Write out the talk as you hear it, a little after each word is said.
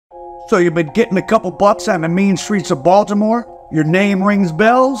So you've been getting a couple bucks on the mean streets of Baltimore? Your name rings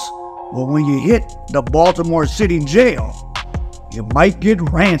bells? Well, when you hit the Baltimore City Jail, you might get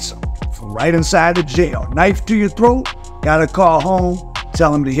ransomed from right inside the jail. Knife to your throat, gotta call home,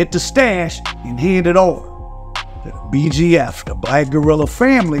 tell them to hit the stash and hand it over to the BGF, the Black Guerilla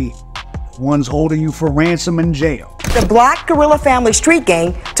Family, the ones holding you for ransom in jail. The Black Guerilla Family street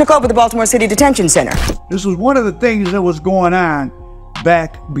gang took over the Baltimore City Detention Center. This was one of the things that was going on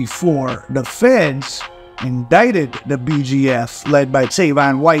back before the feds indicted the BGF, led by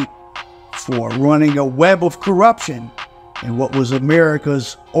Tavon White, for running a web of corruption in what was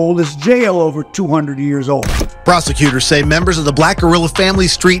America's oldest jail, over 200 years old. Prosecutors say members of the Black Guerilla Family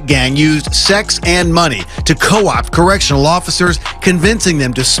street gang used sex and money to co-opt correctional officers, convincing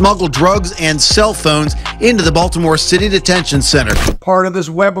them to smuggle drugs and cell phones into the Baltimore City Detention Center. Part of this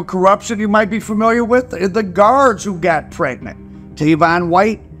web of corruption you might be familiar with is the guards who got pregnant. Tavon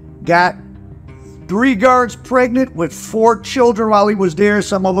White got 3 guards pregnant with 4 children while he was there.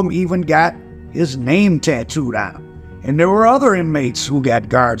 Some of them even got his name tattooed on them. And there were other inmates who got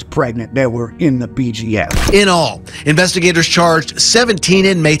guards pregnant that were in the BGF. In all, investigators charged 17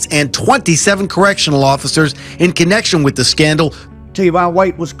 inmates and 27 correctional officers in connection with the scandal. Tavon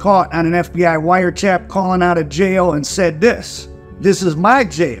White was caught on an FBI wiretap calling out of jail and said this is my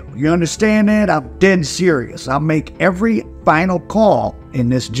jail. You understand that? I'm dead serious. I'll make every final call in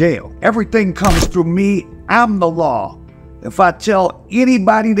this jail. Everything comes through me. I'm the law. If I tell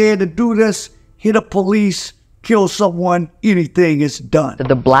anybody there to do this, hit a police, kill someone, anything is done.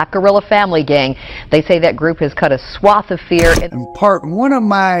 The Black Guerilla Family gang, they say that group has cut a swath of fear. In part 1 of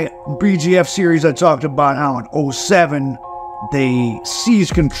my BGF series, I talked about how in 2007 they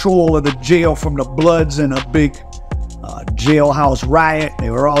seized control of the jail from the Bloods in a big jailhouse riot. They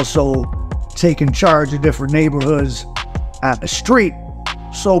were also taking charge of different neighborhoods on the street.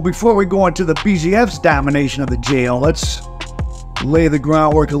 So before we go into the BGF's domination of the jail, let's lay the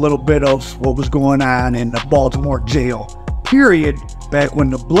groundwork a little bit of what was going on in the Baltimore jail period, back when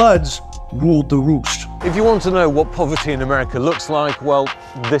the Bloods ruled the roost. If you want to know what poverty in America looks like, well,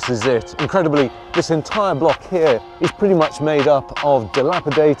 this is it. Incredibly, this entire block here is pretty much made up of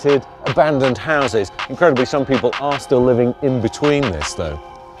dilapidated, abandoned houses. Incredibly, some people are still living in between this, though.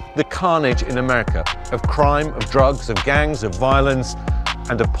 The carnage in America of crime, of drugs, of gangs, of violence,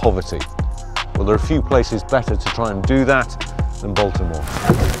 and of poverty. Well, there are few places better to try and do that than Baltimore.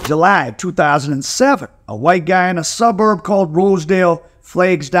 July 2007, a white guy in a suburb called Rosedale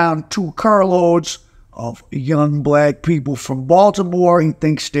flags down 2 carloads of young black people from Baltimore. He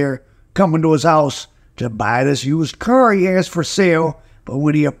thinks they're coming to his house to buy this used car he has for sale, but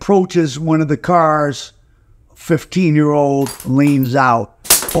when he approaches one of the cars, a 15-year-old leans out,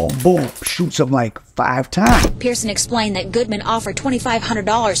 boom, boom, shoots him like 5 times. Pearson explained that Goodman offered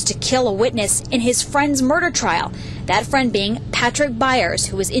 $2,500 to kill a witness in his friend's murder trial. That friend being Patrick Byers,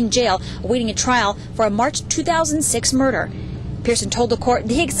 who was in jail awaiting a trial for a March 2006 murder. Pearson told the court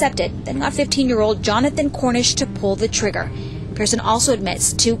that he accepted, then got 15-year-old Jonathan Cornish to pull the trigger. Pearson also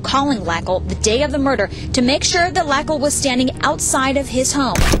admits to calling Lackle the day of the murder to make sure that Lackle was standing outside of his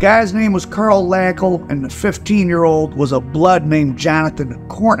home. The guy's name was Carl Lackle, and the 15-year-old was a blood named Jonathan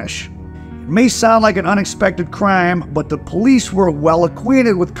Cornish. It may sound like an unexpected crime, but the police were well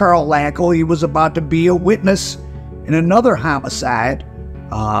acquainted with Carl Lackle. He was about to be a witness in another homicide.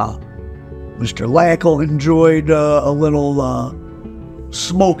 Mr. Lackle enjoyed a little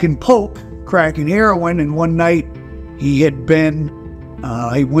smoke and poke, cracking heroin, and one night he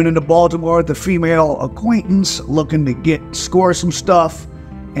went into Baltimore with a female acquaintance looking to score some stuff,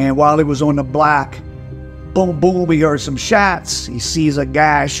 and while he was on the block, boom, boom, he heard some shots. He sees a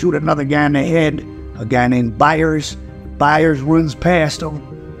guy shoot another guy in the head, a guy named Byers. Byers runs past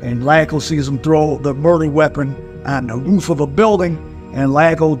him, and Lackle sees him throw the murder weapon on the roof of a building, and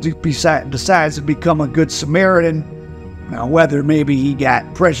Lackle decides to become a good Samaritan. Now, whether maybe he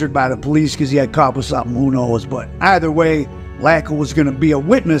got pressured by the police because he had caught with something, who knows, but either way, Lackle was going to be a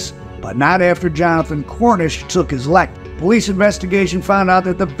witness, but not after Jonathan Cornish took his life. Police investigation found out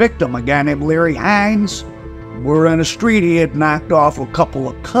that the victim, a guy named Larry Hines, were in a street. He had knocked off a couple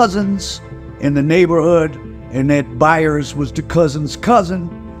of cousins in the neighborhood, and that Byers was the cousin's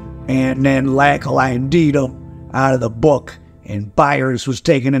cousin, and then Lackle ID'd him out of the book, and Byers was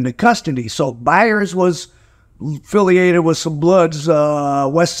taken into custody. So Byers was affiliated with some Bloods,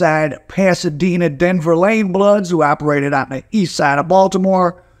 West Side, Pasadena, Denver Lane Bloods, who operated on the east side of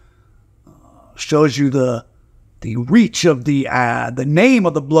Baltimore. Shows you the reach of the name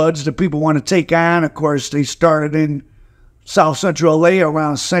of the Bloods that people want to take on. Of course, they started in South Central LA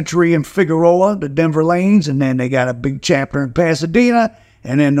around Century and Figueroa, the Denver Lanes, and then they got a big chapter in Pasadena,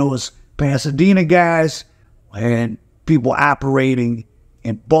 and then those Pasadena guys and people operating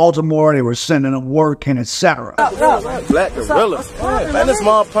in Baltimore. They were sending them work and etc. Black Guerilla. Man, this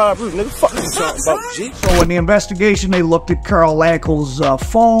mom power roof, nigga. Fuck you talking about, G. So in the investigation, they looked at Carl Lackel's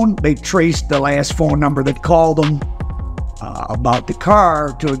phone. They traced the last phone number that called him about the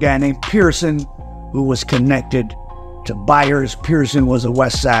car to a guy named Pearson, who was connected to Byers. Pearson was a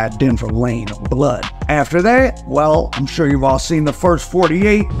West Side Denver Lane of blood. After that, well, I'm sure you've all seen the first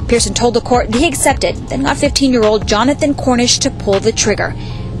 48. Pearson told the court he accepted, then got 15-year-old Jonathan Cornish to pull the trigger.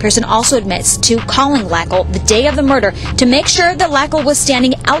 Pearson also admits to calling Lackel the day of the murder to make sure that Lackel was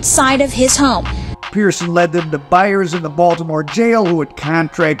standing outside of his home. Pearson led them to Byers in the Baltimore Jail, who had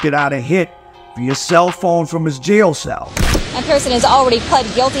contracted out a hit via cell phone from his jail cell. And Pearson has already pled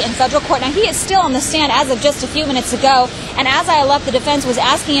guilty in federal court. Now, he is still on the stand as of just a few minutes ago. And as I left, the defense was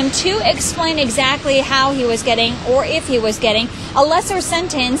asking him to explain exactly how he was getting, or if he was getting, a lesser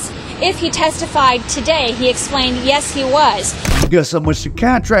sentence if he testified today. He explained, yes, he was. Guess how much the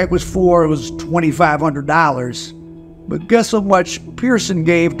contract was for? It was $2,500. But guess how much Pearson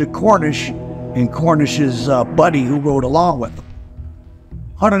gave to Cornish and Cornish's buddy who rode along with him?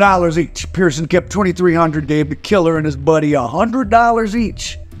 $100 each. Pearson kept $2,300, gave the killer and his buddy $100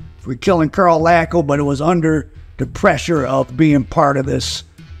 each for killing Carl Lackel, but it was under the pressure of being part of this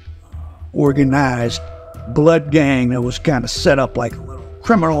organized blood gang that was kind of set up like a little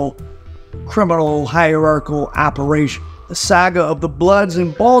criminal hierarchical operation. The saga of the Bloods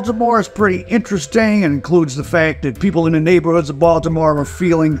in Baltimore is pretty interesting and includes the fact that people in the neighborhoods of Baltimore were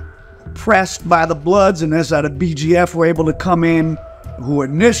feeling oppressed by the Bloods, and that's how the BGF were able to come in, who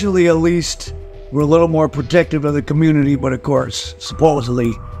initially at least were a little more protective of the community, but of course,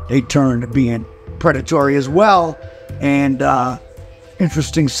 supposedly, they turned to being predatory as well. And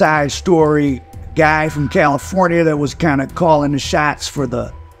interesting side story, guy from California that was kind of calling the shots for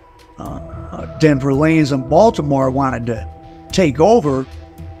the Denver lanes in Baltimore wanted to take over,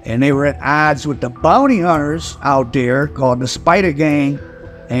 and they were at odds with the bounty hunters out there called the Spider Gang,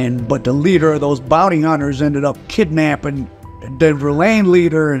 but the leader of those bounty hunters ended up kidnapping the Denver Lane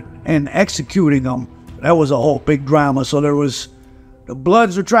leader and executing him. That was a whole big drama. So the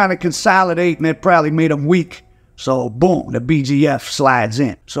Bloods were trying to consolidate, and it probably made them weak. So boom, the BGF slides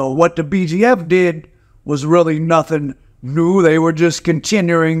in. So what the BGF did was really nothing new. They were just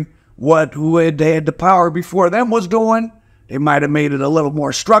continuing what who had the power before them was doing. They might have made it a little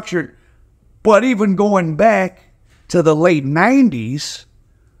more structured. But even going back to the late 90s,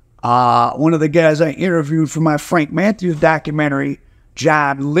 one of the guys I interviewed for my Frank Matthews documentary,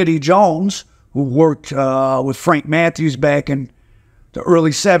 John Liddy Jones, who worked with Frank Matthews back in the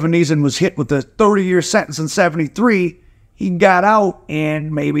early 70s and was hit with a 30-year sentence in 73, he got out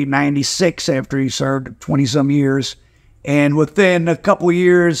in maybe 96 after he served 20-some years. And within a couple of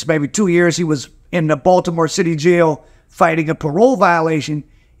years, maybe 2 years, he was in the Baltimore City Jail fighting a parole violation,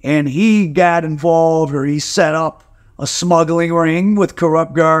 and he got involved, or he set up a smuggling ring with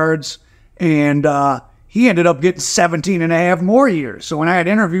corrupt guards, and he ended up getting 17 and a half more years. So when I had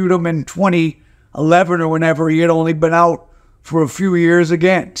interviewed him in 2011 or whenever, he had only been out for a few years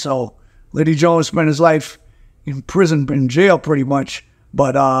again. So Liddy Jones spent his life in prison, in jail pretty much,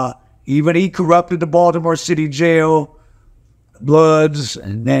 but even he corrupted the Baltimore City Jail, Bloods,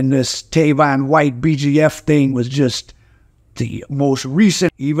 and then this Tavon White BGF thing was just the most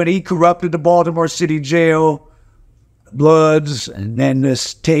recent. Even he corrupted the Baltimore City Jail, Bloods, and then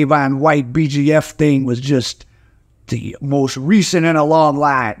this Tavon White BGF thing was just the most recent in a long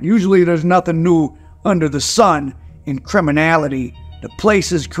line. Usually there's nothing new under the sun in criminality. The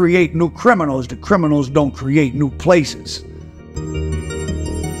places create new criminals. The criminals don't create new places.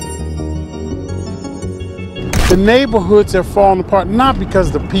 The neighborhoods are falling apart, not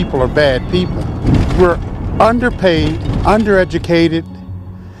because the people are bad people. We're underpaid, undereducated,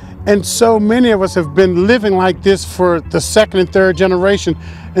 and so many of us have been living like this for the second and third generation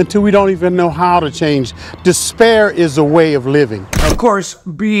until we don't even know how to change. Despair is a way of living. Of course,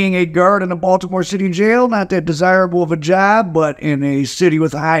 being a guard in the Baltimore City Jail, not that desirable of a job, but in a city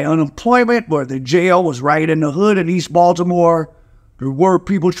with high unemployment, where the jail was right in the hood in East Baltimore, there were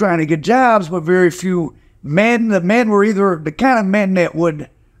people trying to get jobs, but very few men. The men were either the kind of men that would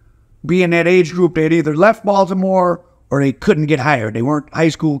be in that age group. They had either left Baltimore or they couldn't get hired. They weren't high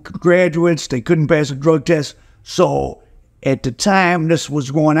school graduates. They couldn't pass a drug test. So at the time this was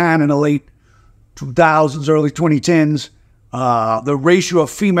going on in the late 2000s, early 2010s, the ratio of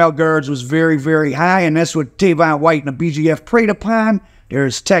female guards was very, very high, and that's what Tavon White and the BGF preyed upon.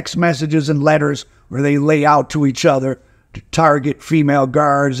 There's text messages and letters where they lay out to each other to target female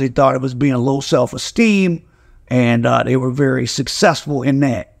guards. They thought it was being low self-esteem, and they were very successful in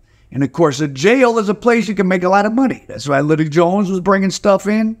that. And of course, a jail is a place you can make a lot of money. That's why Liddy Jones was bringing stuff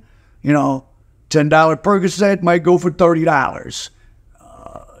in. You know, $10 Percocet might go for $30.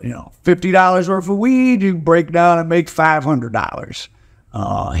 You know, $50 worth of weed, you break down and make $500.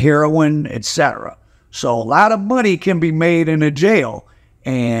 Heroin, etc. So a lot of money can be made in a jail.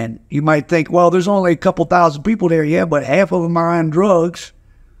 And you might think, well, there's only a couple thousand people there. Yeah, but half of them are on drugs.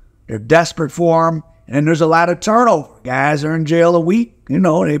 They're desperate for them. And there's a lot of turnover. Guys are in jail a week. You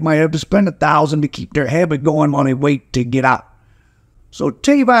know, they might have to spend $1,000 to keep their habit going while they wait to get out. So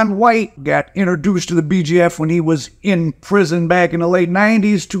Tavon White got introduced to the BGF when he was in prison back in the late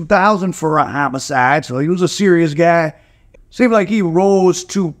 90s, 2000 for a homicide. So he was a serious guy. Seemed like he rose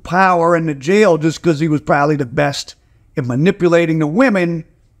to power in the jail just because he was probably the best in manipulating the women,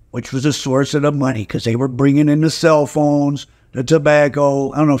 which was a source of the money because they were bringing in the cell phones, the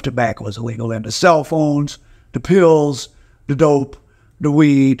tobacco. I don't know if tobacco was illegal then. The cell phones, the pills, the dope, the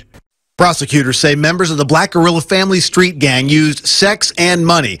weed. Prosecutors say members of the Black Guerilla Family street gang used sex and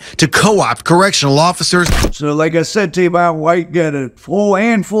money to co-opt correctional officers. So like I said, Tavon White got a full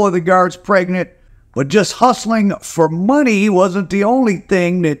handful of the guards pregnant, but just hustling for money wasn't the only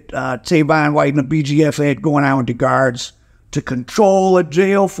thing that Tavon White and the BGF had going on with the guards. To control a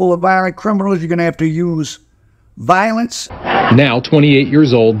jail full of violent criminals, you're going to have to use violence. Now 28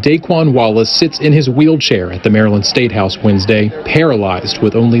 years old, Daquan Wallace sits in his wheelchair at the Maryland State House Wednesday, paralyzed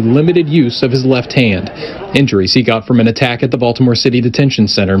with only limited use of his left hand. Injuries he got from an attack at the Baltimore City Detention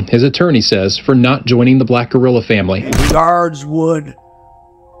Center, his attorney says, for not joining the Black Guerilla Family. The guards would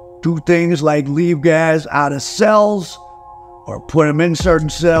do things like leave guys out of cells or put them in certain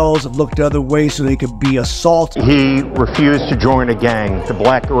cells and look the other way so they could be assaulted. He refused to join a gang, the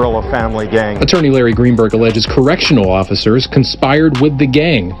Black Guerilla Family gang. Attorney Larry Greenberg alleges correctional officers conspired with the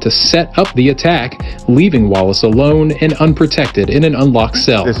gang to set up the attack, leaving Wallace alone and unprotected in an unlocked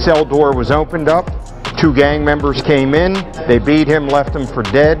cell. The cell door was opened up. 2 gang members came in. They beat him, left him for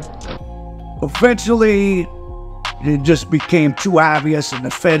dead. Eventually, it just became too obvious, and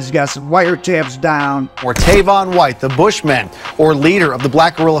the feds got some wiretaps down. Or Tavon White, the Bushman, or leader of the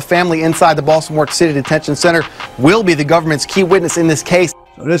Black Guerilla Family inside the Baltimore City Detention Center, will be the government's key witness in this case.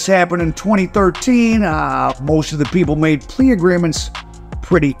 So this happened in 2013. Most of the people made plea agreements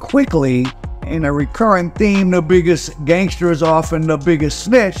pretty quickly. And a recurring theme, the biggest gangster is often the biggest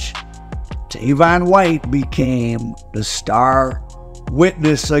snitch. Tavon White became the star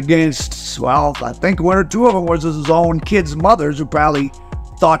witness against, well, I think 1 or 2 of them was his own kids' mothers who probably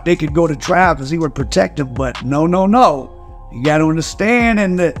thought they could go to trial because he would protect them, but no. You got to understand,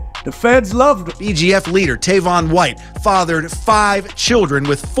 and the feds loved him. BGF leader Tavon White fathered 5 children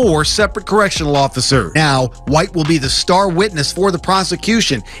with 4 separate correctional officers. Now, White will be the star witness for the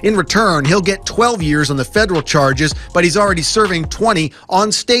prosecution. In return, he'll get 12 years on the federal charges, but he's already serving 20 on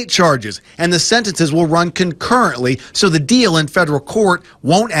state charges. And the sentences will run concurrently, so the deal in federal court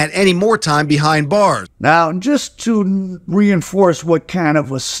won't add any more time behind bars. Now, just to reinforce what kind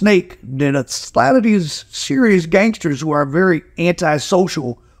of a snake that a lot of these serious gangsters who are very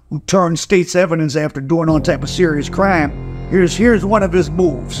antisocial, who turn state's evidence after doing all type of serious crime, here's one of his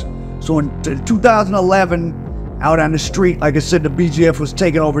moves. So in 2011, out on the street, like I said, the BGF was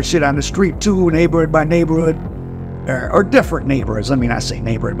taking over shit on the street too, neighborhood by neighborhood, or different neighborhoods. I mean, I say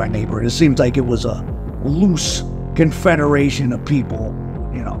neighborhood by neighborhood. It seems like it was a loose confederation of people,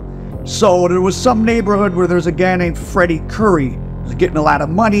 you know. So there was some neighborhood where there's a guy named Freddie Curry who was getting a lot of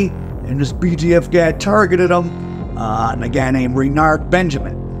money, and this BGF guy targeted him, and a guy named Renard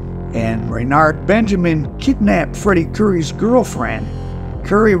Benjamin. And Renard Benjamin kidnapped Freddie Curry's girlfriend.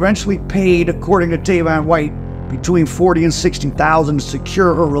 Curry eventually paid, according to Tavon White, between $40,000 and $60,000 to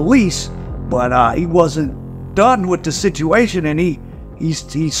secure her release, but he wasn't done with the situation, and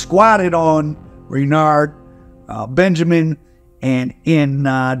he squatted on Renard Benjamin, and in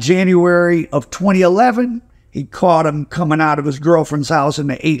January of 2011, he caught him coming out of his girlfriend's house in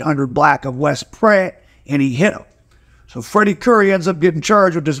the 800 block of West Pratt, and he hit him. So Freddie Curry ends up getting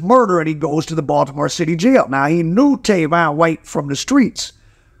charged with this murder, and he goes to the Baltimore City Jail. Now, he knew Tavon White from the streets.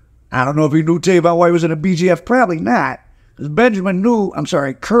 I don't know if he knew Tavon White was in a BGF. Probably not.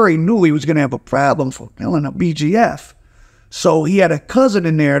 Because Curry knew he was going to have a problem fulfilling a BGF. So he had a cousin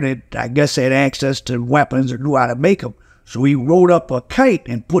in there that I guess had access to weapons or knew how to make them. So he wrote up a kite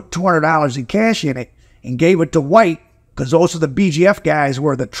and put $200 in cash in it and gave it to White, because those of the BGF guys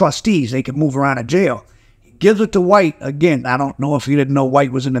were the trustees. They could move around a jail. Gives it to White. Again, I don't know if he didn't know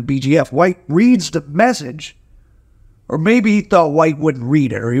White was in the BGF. White reads the message, or maybe he thought White wouldn't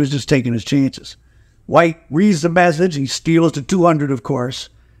read it, or he was just taking his chances. White reads the message. He steals the $200, of course.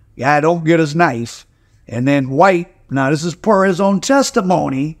 Yeah, don't get his knife. And then White, now this is per his own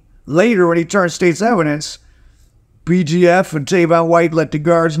testimony, later, when he turned state's evidence, BGF and Tavon White let the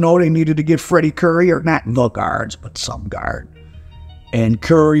guards know they needed to get Freddie Curry, or not the guards, but some guard. And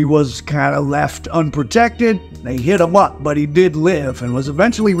Curry was kind of left unprotected. They hit him up, but he did live and was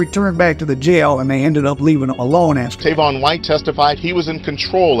eventually returned back to the jail, and they ended up leaving him alone after. Tavon White testified he was in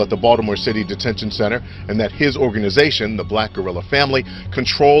control at the Baltimore City Detention Center and that his organization, the Black Guerilla Family,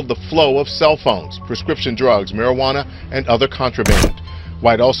 controlled the flow of cell phones, prescription drugs, marijuana, and other contraband.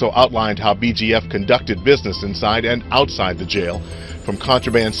 White also outlined how BGF conducted business inside and outside the jail. From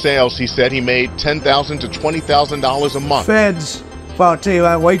contraband sales, he said he made $10,000 to $20,000 a month. Feds found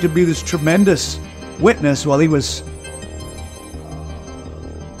Tavon White to be this tremendous witness while he was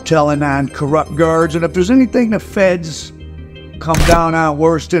telling on corrupt guards. And if there's anything the feds come down on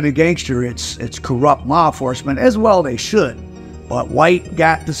worse than a gangster, it's corrupt law enforcement, as well they should. But White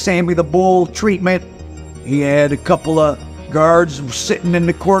got the Sammy the Bull treatment. He had a couple of guards sitting in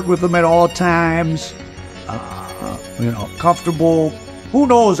the court with him at all times, comfortable. Who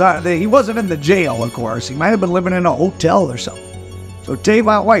knows? He wasn't in the jail, of course. He might have been living in a hotel or something. So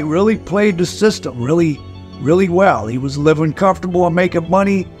Tavon White really played the system really, really well. He was living comfortable and making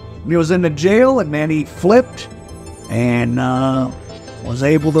money when he was in the jail, and then he flipped and was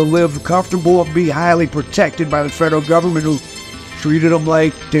able to live comfortable and be highly protected by the federal government, who treated him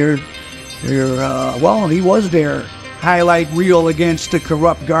like well, he was their highlight reel against the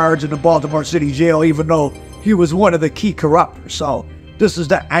corrupt guards in the Baltimore City Jail, even though he was one of the key corruptors. So this is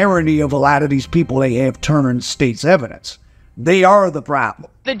the irony of a lot of these people they have turned state's evidence. They are the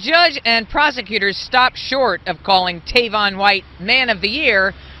problem. The judge and prosecutors stopped short of calling Tavon White Man of the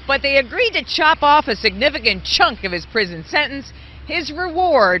Year, but they agreed to chop off a significant chunk of his prison sentence, his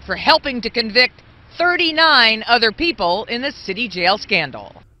reward for helping to convict 39 other people in the city jail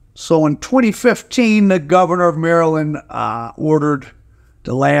scandal. So in 2015, the governor of Maryland ordered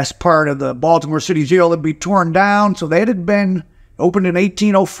the last part of the Baltimore City Jail to be torn down. So that had been opened in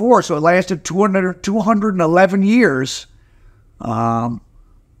 1804, so it lasted 211 years.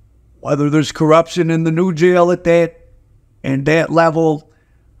 Whether there's corruption in the new jail at that level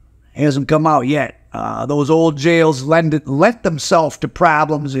hasn't come out yet. Those old jails lent themselves to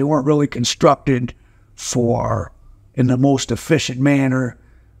problems. They weren't really constructed in the most efficient manner.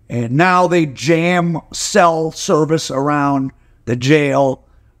 And now they jam cell service around the jail.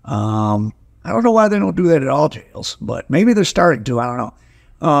 I don't know why they don't do that at all jails, but maybe they're starting to. I don't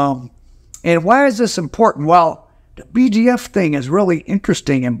know. And why is this important? Well, the BGF thing is really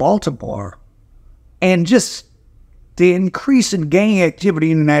interesting in Baltimore, and just the increase in gang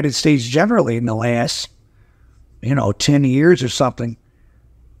activity in the United States generally in the last, 10 years or something.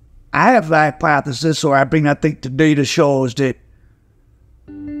 I have the hypothesis, or I think the data shows that,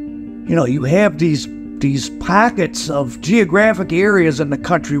 you have these pockets of geographic areas in the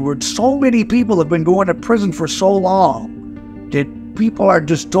country where so many people have been going to prison for so long that people are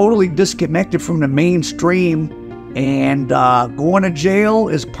just totally disconnected from the mainstream. And going to jail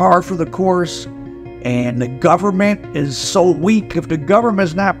is par for the course, and the government is so weak. If the government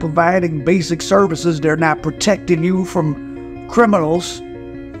is not providing basic services, they're not protecting you from criminals,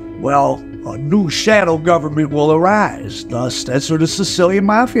 well, a new shadow government will arise. Thus, that's where the Sicilian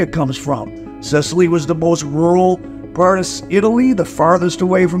Mafia comes from. Sicily was the most rural part of Italy, the farthest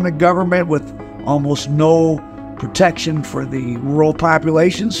away from the government, with almost no protection for the rural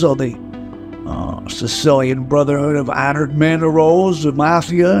population, so the Sicilian Brotherhood of Honored Men arose, the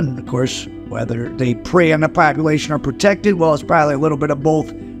Mafia, and of course, whether they prey on the population or protect it, well, it's probably a little bit of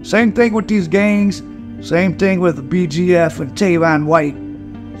both. Same thing with these gangs, same thing with BGF and Tavon White.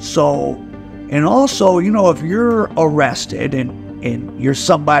 So, and also, if you're arrested and you're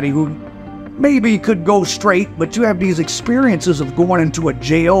somebody who maybe could go straight, but you have these experiences of going into a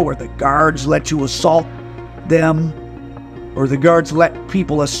jail where the guards let you assault them, or the guards let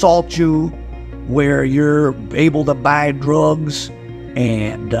people assault you, where you're able to buy drugs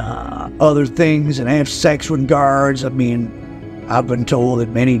and other things and have sex with guards. I mean, I've been told that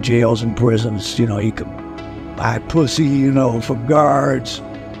many jails and prisons, you can buy pussy, from guards.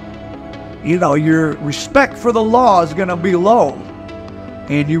 Your respect for the law is going to be low.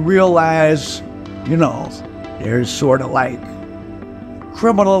 And you realize, there's sort of like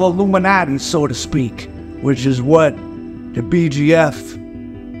criminal Illuminati, so to speak, which is what the BGF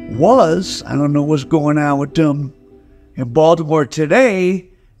was. I don't know what's going on with them in Baltimore today.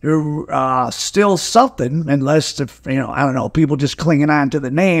 They're still something, unless, I don't know, people just clinging on to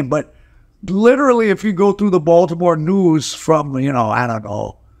the name. But literally, if you go through the Baltimore news from, I don't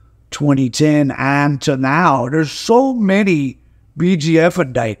know, 2010 on to now, there's so many BGF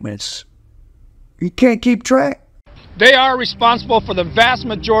indictments. You can't keep track. They are responsible for the vast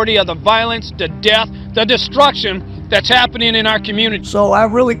majority of the violence, the death, the destruction that's happening in our community. So I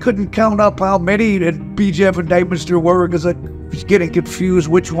really couldn't count up how many BGF indictments there were because I was getting confused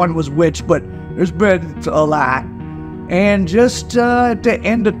which one was which, but there's been a lot. And just at the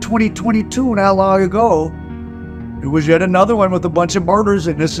end of 2022, not long ago, there was yet another one with a bunch of murders,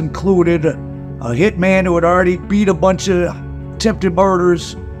 and this included a hitman who had already beat a bunch of attempted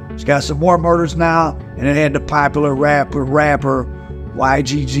murders. He's got some more murders now, and it had the popular rapper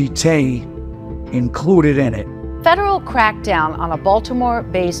YGGT included in it. Federal crackdown on a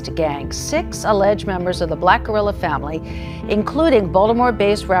Baltimore-based gang. 6 alleged members of the Black Guerilla Family, including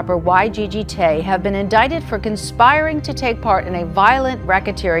Baltimore-based rapper YGGT, have been indicted for conspiring to take part in a violent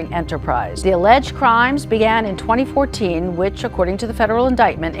racketeering enterprise. The alleged crimes began in 2014, which, according to the federal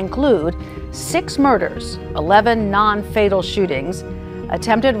indictment, include 6 murders, 11 non-fatal shootings,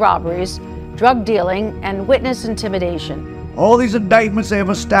 attempted robberies, drug dealing, and witness intimidation. All these indictments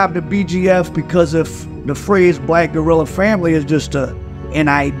haven't stopped the BGF because if the phrase Black Guerilla Family is just an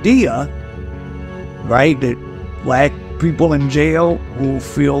idea, right? That black people in jail who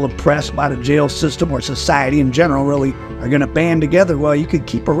feel oppressed by the jail system or society in general really are going to band together. Well, you could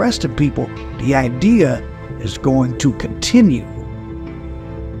keep arresting people. The idea is going to continue.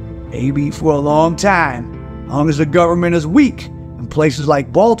 Maybe for a long time, as long as the government is weak in places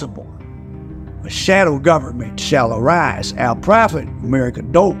like Baltimore. A shadow government shall arise. Our prophet, America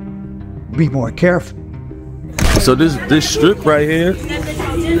dope. Be more careful. So this strip right here,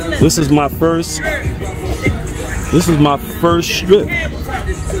 this is my first strip.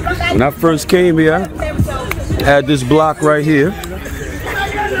 When I first came here, I had this block right here.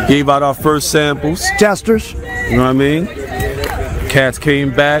 Gave out our first samples. Testers. You know what I mean? Cats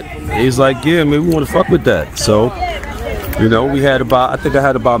came back. He's like, yeah, man, we want to fuck with that. So, you know, we had I think I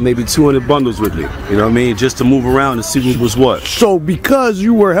had about maybe 200 bundles with me. You know what I mean? Just to move around and see what was what. So because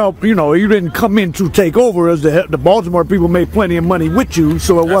you were helped, you know, you didn't come in to take over, as the Baltimore people made plenty of money with you,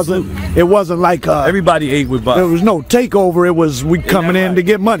 so it wasn't like everybody ate with Bob. There was no takeover, it was we coming in to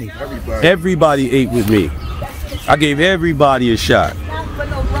get money. Everybody ate with me. I gave everybody a shot.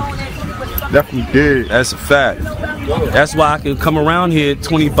 Definitely did. That's a fact. That's why I can come around here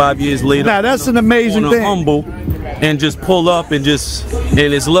 25 years later. Now that's an amazing thing. Humble and just pull up and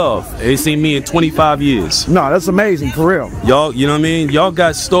it's love. They seen me in 25 years. No, that's amazing for real. Y'all, you know what I mean? Y'all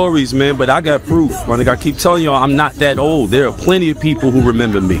got stories, man, but I got proof. Like I keep telling y'all, I'm not that old. There are plenty of people who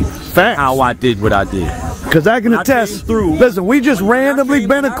remember me. Fact. How I did what I did. Because I can attest. Listen, we just randomly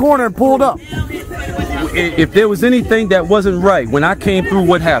bent a corner and pulled up. If there was anything that wasn't right, when I came through,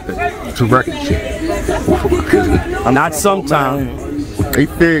 what happened? To record shit. Not sometime. They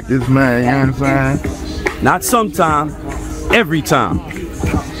fed this man, you understand? Not sometime, every time.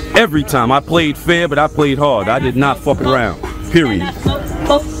 Every time. I played fair, but I played hard. I did not fuck around. Period.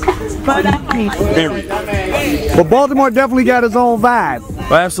 Period. But Baltimore definitely got its own vibe.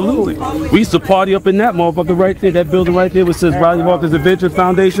 Absolutely. We used to party up in that motherfucker right there, that building right there which says Riley Walker's Adventure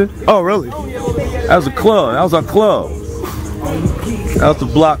Foundation. Oh, really? That was a club. That was our club. That was the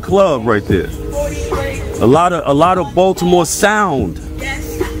block club right there. A lot of Baltimore sound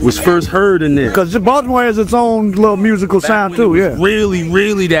was first heard in there. Because Baltimore has its own little musical sound too, yeah. Really,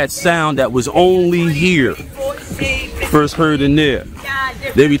 really that sound that was only here. First heard in there.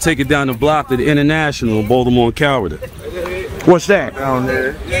 Then we take it down the block to the International in Baltimore and Cowardly. What's that? Down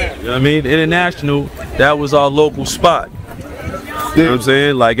there. You know what I mean? The International, that was our local spot. You know what I'm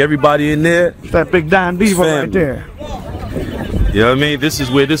saying? Like everybody in there. That big Don Beaver right there. You know what I mean? This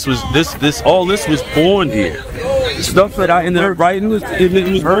is where all this was born here. The stuff that I ended up writing was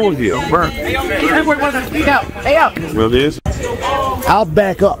born here. Well, it is. I'll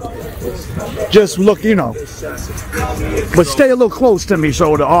back up. Just look, you know. But stay a little close to me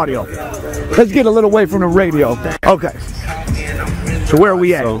so the audio. Let's get a little away from the radio. Okay. So where are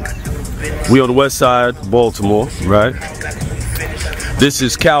we at? So, we on the west side, Baltimore, right? This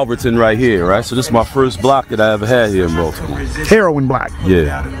is Calverton right here, right? So this is my first block that I ever had here in Baltimore. Heroin block.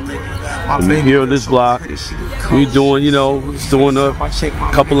 Yeah. And here on this block, we doing, you know, doing a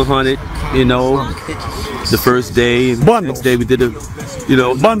couple of hundred, you know, the first day. Bundles. Next day we did you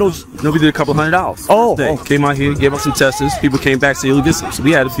know, bundles. No, we did a couple $100. Oh. Came out here, gave us some testers. People came back, said, look, this. So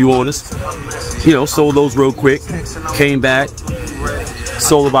we had a few on us. You know, sold those real quick. Came back,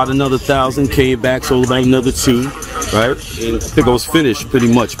 sold about another 1,000. Came back, sold about another 2. Right? And I think I was finished pretty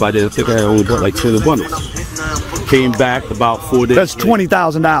much by then. I think I had only bought like 10 bundles. Came back about 4 days. That's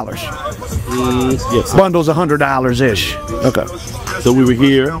 $20,000. Yes. Bundles $100-ish. Okay. So we were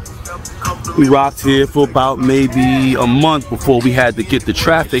here. We rocked here for about maybe a month before we had to get the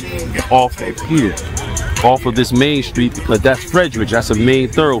traffic off of here. off of this main street because that's Frederick. That's a main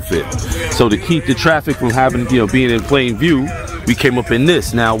thoroughfare. So to keep the traffic from having, being in plain view, we came up in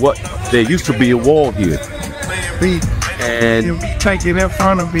this. Now, there used to be a wall here, and taking in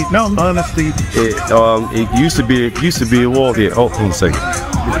front of me. No, honestly, it used to be a wall here. Hold on a second.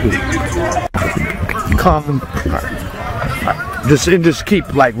 Calm. Just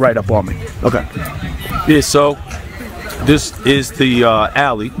keep like right up on me. Okay. Yeah. So this is the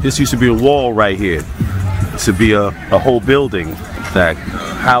alley. This used to be a wall right here. This would be a whole building that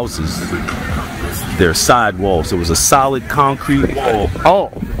houses their side walls. It was a solid concrete wall.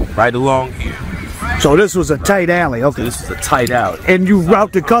 Oh, right along here. So this was a tight alley. Okay. So this is a tight alley. And you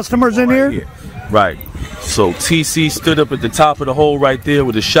route the customers in here? Right. So TC stood up at the top of the hole right there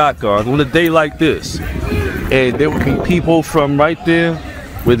with a shotgun on a day like this. And there would be people from right there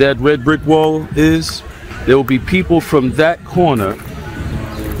where that red brick wall is. There will be people from that corner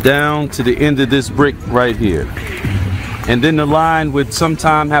down to the end of this brick right here. And then the line would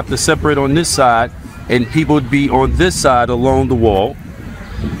sometime have to separate on this side, and people would be on this side along the wall,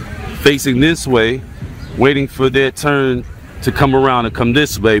 facing this way, waiting for their turn to come around and come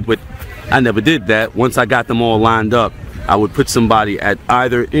this way. But I never did that. Once I got them all lined up, I would put somebody at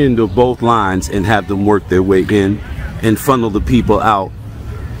either end of both lines and have them work their way in and funnel the people out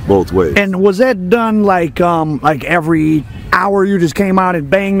both ways. And was that done like every hour you just came out and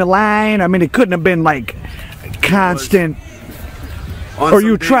banged the line? I mean, it couldn't have been like constant. Or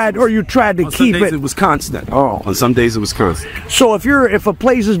you tried to keep it. It was constant. Oh, on some days it was constant. So if a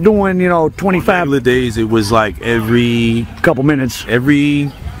place is doing 25 regular days, it was like every couple minutes,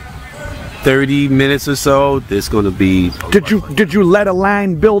 every 30 minutes or so, there's going to be. Did you let a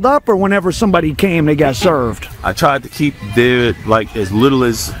line build up, or whenever somebody came, they got served? I tried to keep there like as little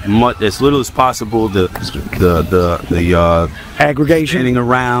as possible. The aggregation, standing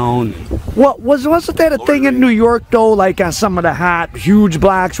around. What wasn't that a thing in New York though? Like on some of the hot, huge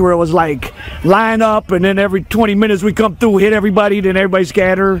blocks where it was like line up, and then every 20 minutes we come through, hit everybody, then everybody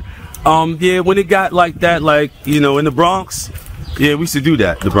scatter. Yeah, when it got like that, like in the Bronx. Yeah, we used to do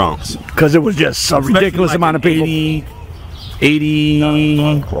that, the Bronx. Because it was just a ridiculous amount of people. 80,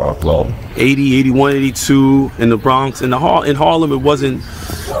 81, 82 in the Bronx. In Harlem, it wasn't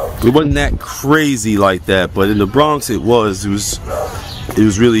that crazy like that. But in the Bronx, it was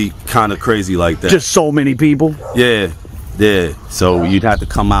really kind of crazy like that. Just so many people? Yeah. So you'd have to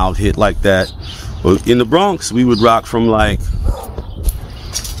come out, hit like that. But in the Bronx, we would rock from like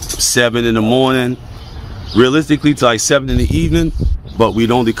 7 in the morning. Realistically, to like 7 in the evening, but we'd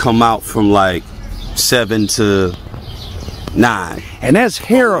only come out from like 7 to 9. And that's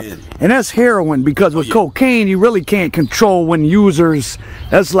heroin. And that's heroin because with cocaine, you really can't control when users.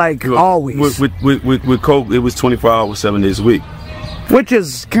 That's like always. With coke, it was 24 hours, 7 days a week. Which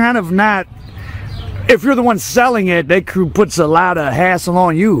is kind of not. If you're the one selling it, that puts a lot of hassle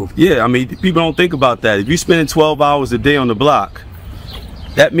on you. Yeah, I mean, people don't think about that. If you're spending 12 hours a day on the block,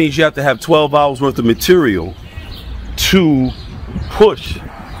 that means you have to have 12 hours worth of material to push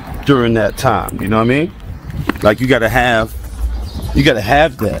during that time. You know what I mean? Like you gotta have that. You gotta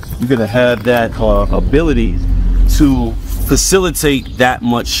have that ability to facilitate that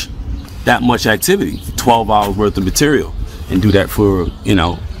much activity. 12 hours worth of material, and do that for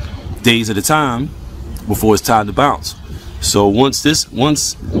days at a time before it's time to bounce. So once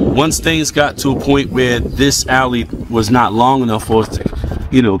things got to a point where this alley was not long enough for us to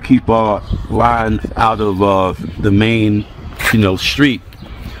keep our line out of the main, street.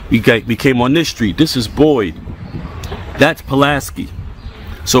 We came on this street. This is Boyd. That's Pulaski.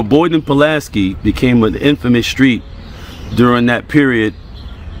 So Boyd and Pulaski became an infamous street during that period.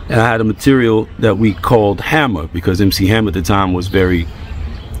 And I had a material that we called Hammer because MC Hammer at the time was very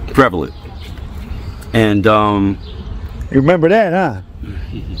prevalent. And you remember that, huh?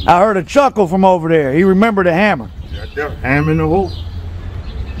 I heard a chuckle from over there. He remembered the Hammer. Hammer in the hole.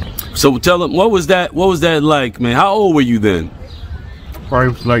 So tell them, what was that like, man? How old were you then? Probably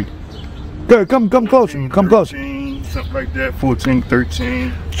was like... Good, come closer, come closer. Something like that, 14,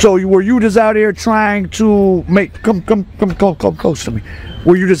 13. So were you just out here trying to make... Come close to me.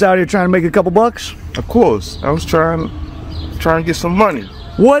 Were you just out here trying to make a couple bucks? Of course. I was trying to get some money.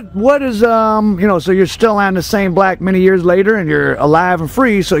 What is, so you're still on the same block many years later and you're alive and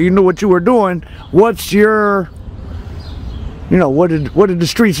free, so you knew what you were doing. What's your... what did the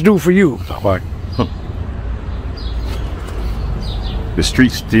streets do for you? The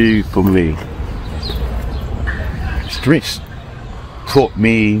streets did for me. The streets taught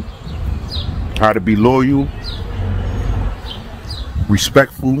me how to be loyal,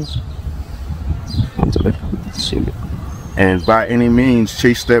 respectful, and by any means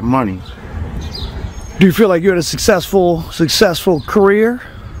chase that money. Do you feel like you had a successful career?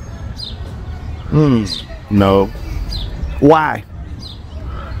 No. Why?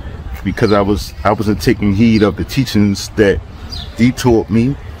 Because I wasn't taking heed of the teachings that he taught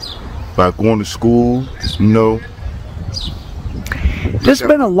me by going to school, you know. This has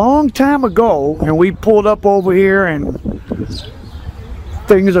been a long time ago, and we pulled up over here and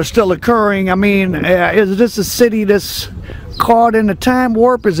things are still occurring. I mean, is this a city that's caught in a time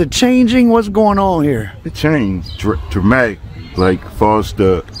warp? Is it changing? What's going on here? It changed dramatic, like as far as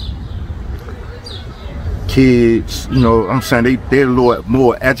the kids, you know, I'm saying they're a lot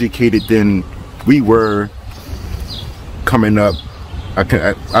more educated than we were coming up.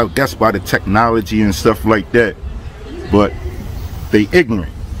 I guess by the technology and stuff like that, but they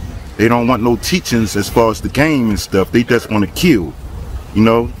ignorant. They don't want no teachings as far as the game and stuff. They just want to kill. You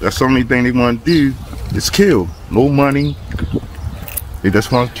know, that's the only thing they want to do is kill. No money. They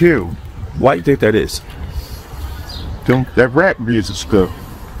just want to kill. Why do you think that is? That rap music stuff.